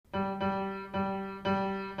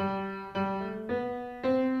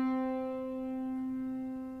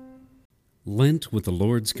Lent with the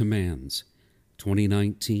Lord's Commands,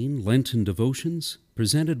 2019 Lenten Devotions,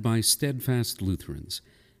 presented by Steadfast Lutherans.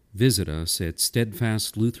 Visit us at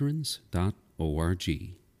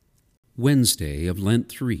steadfastlutherans.org. Wednesday of Lent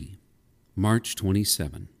 3, March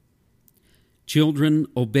 27. Children,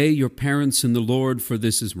 obey your parents in the Lord, for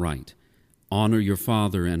this is right. Honor your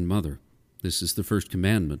father and mother. This is the first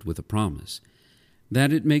commandment with a promise,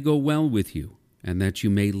 that it may go well with you, and that you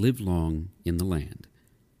may live long in the land.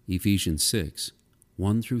 Ephesians 6,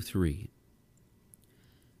 1-3.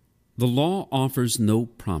 The law offers no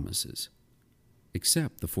promises,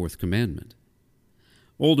 except the fourth commandment.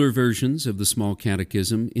 Older versions of the Small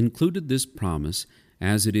Catechism included this promise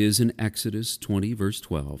as it is in Exodus 20, verse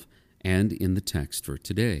 12, and in the text for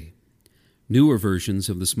today. Newer versions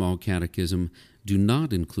of the Small Catechism do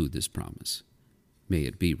not include this promise. May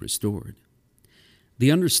it be restored.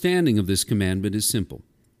 The understanding of this commandment is simple.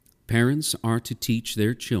 Parents are to teach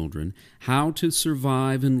their children how to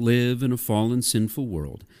survive and live in a fallen, sinful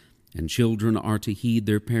world, and children are to heed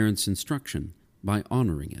their parents' instruction by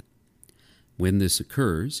honoring it. When this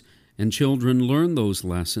occurs, and children learn those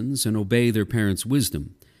lessons and obey their parents'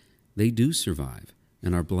 wisdom, they do survive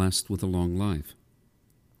and are blessed with a long life.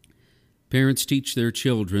 Parents teach their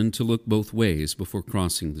children to look both ways before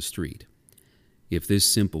crossing the street. If this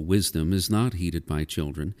simple wisdom is not heeded by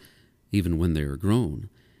children, even when they are grown,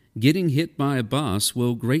 getting hit by a bus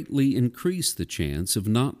will greatly increase the chance of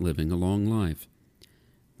not living a long life.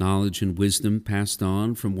 Knowledge and wisdom passed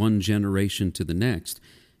on from one generation to the next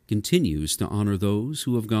continues to honor those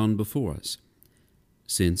who have gone before us.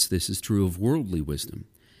 Since this is true of worldly wisdom,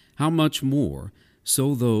 how much more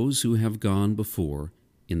so those who have gone before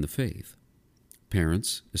in the faith?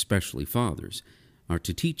 Parents, especially fathers, are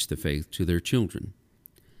to teach the faith to their children.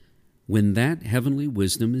 When that heavenly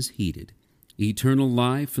wisdom is heeded, eternal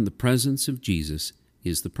life in the presence of Jesus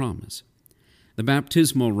is the promise. The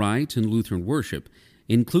baptismal rite in Lutheran worship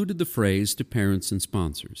included the phrase to parents and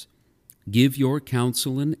sponsors, "Give your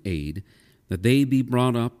counsel and aid, that they be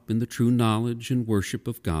brought up in the true knowledge and worship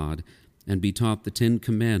of God, and be taught the 10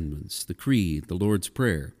 Commandments, the Creed, the Lord's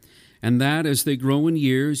Prayer, and that as they grow in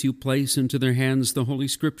years you place into their hands the Holy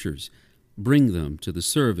Scriptures, bring them to the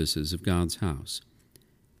services of God's house."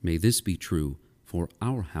 May this be true for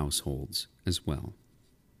our households as well.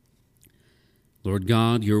 Lord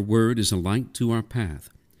God, your word is a light to our path.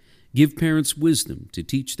 Give parents wisdom to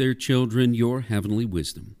teach their children your heavenly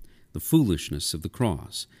wisdom, the foolishness of the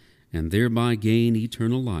cross, and thereby gain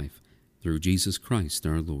eternal life through Jesus Christ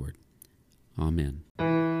our Lord. Amen.